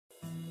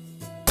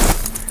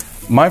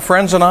My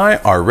friends and I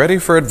are ready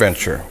for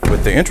adventure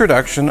with the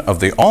introduction of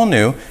the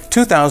all-new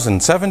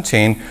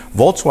 2017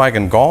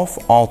 Volkswagen Golf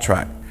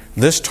Alltrack.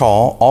 This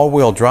tall,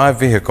 all-wheel drive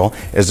vehicle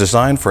is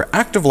designed for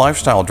active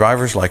lifestyle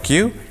drivers like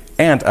you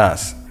and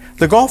us.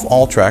 The Golf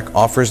Alltrack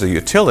offers the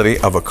utility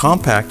of a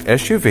compact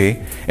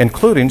SUV,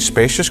 including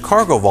spacious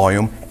cargo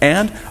volume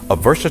and a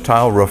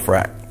versatile roof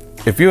rack.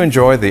 If you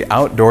enjoy the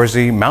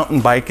outdoorsy,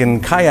 mountain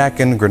biking,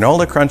 kayaking,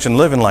 granola crunching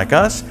living like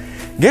us,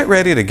 get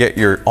ready to get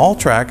your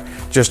Alltrack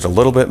just a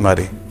little bit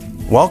muddy.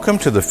 Welcome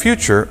to the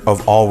future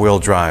of all-wheel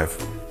drive.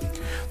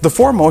 The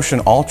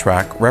 4Motion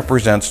Alltrack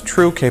represents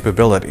true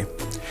capability.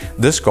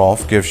 This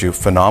Golf gives you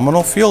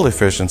phenomenal fuel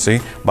efficiency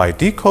by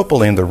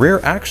decoupling the rear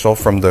axle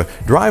from the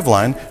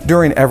driveline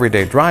during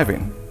everyday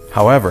driving.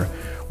 However,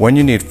 when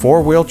you need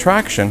four-wheel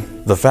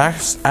traction, the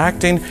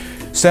fast-acting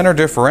center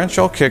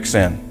differential kicks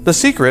in. The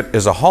secret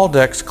is a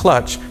Haldex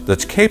clutch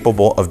that's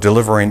capable of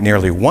delivering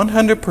nearly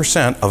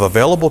 100% of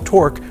available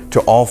torque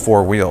to all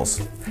four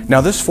wheels. Now,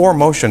 this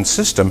 4Motion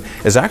system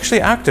is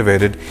actually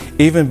activated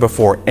even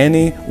before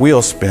any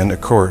wheel spin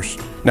occurs.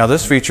 Now,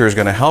 this feature is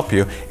going to help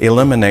you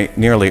eliminate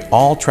nearly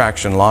all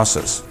traction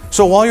losses.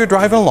 So while you're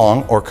driving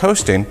along or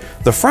coasting,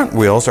 the front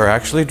wheels are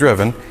actually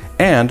driven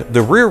and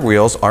the rear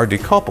wheels are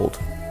decoupled.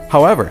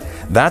 However,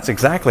 that's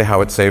exactly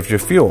how it saves you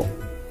fuel.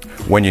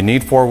 When you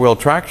need four-wheel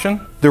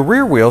traction, the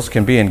rear wheels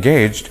can be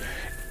engaged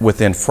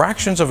within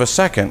fractions of a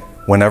second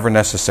whenever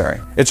necessary.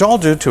 It's all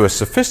due to a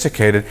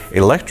sophisticated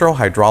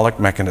electro-hydraulic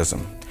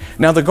mechanism.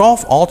 Now, the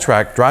Golf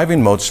Alltrack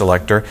driving mode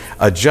selector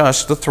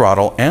adjusts the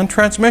throttle and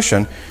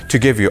transmission to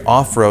give you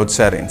off-road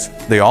settings.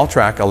 The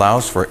Alltrack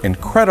allows for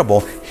incredible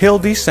hill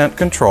descent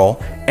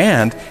control,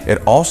 and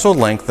it also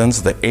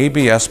lengthens the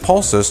ABS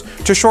pulses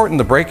to shorten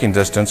the braking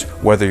distance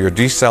whether you're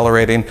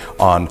decelerating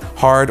on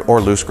hard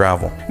or loose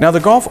gravel. Now, the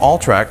Golf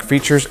Alltrack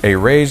features a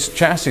raised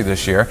chassis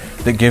this year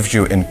that gives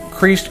you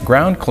increased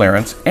ground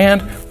clearance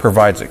and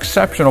provides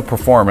exceptional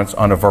performance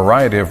on a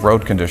variety of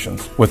road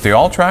conditions. With the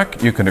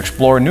Alltrack, you can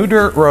explore new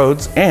dirt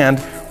roads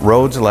and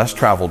roads less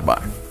traveled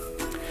by.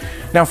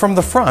 Now, from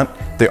the front,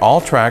 the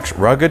Alltrack's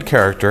rugged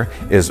character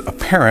is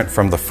apparent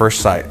from the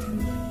first sight.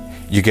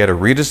 You get a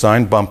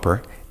redesigned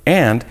bumper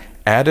and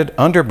added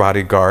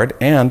underbody guard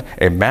and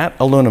a matte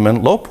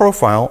aluminum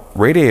low-profile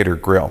radiator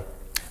grille.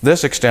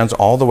 This extends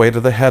all the way to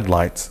the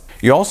headlights.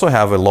 You also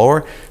have a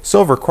lower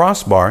silver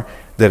crossbar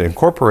that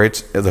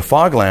incorporates the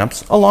fog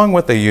lamps along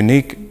with a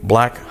unique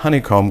black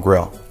honeycomb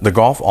grille. The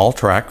Golf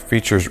Alltrack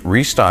features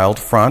restyled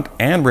front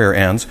and rear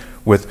ends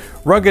with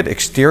rugged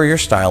exterior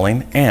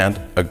styling and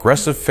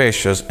aggressive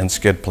fascias and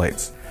skid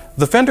plates.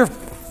 The fender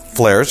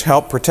flares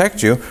help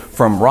protect you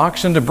from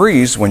rocks and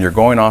debris when you're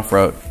going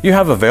off-road. You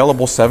have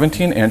available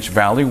 17-inch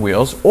Valley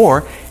wheels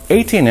or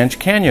 18-inch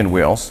Canyon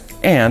wheels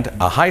and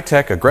a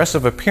high-tech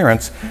aggressive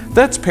appearance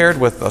that's paired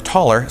with a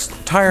taller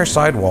tire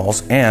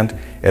sidewalls, and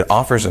it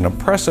offers an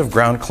impressive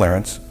ground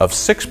clearance of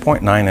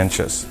 6.9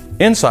 inches.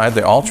 Inside,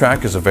 the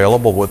Alltrack is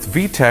available with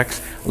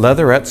VTEX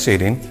leatherette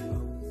seating.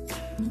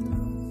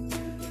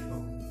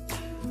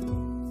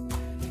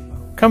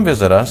 Come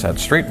visit us at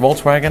Street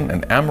Volkswagen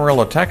in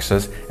Amarillo,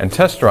 Texas, and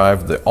test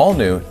drive the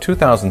all-new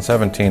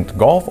 2017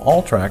 Golf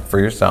Alltrack for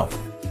yourself.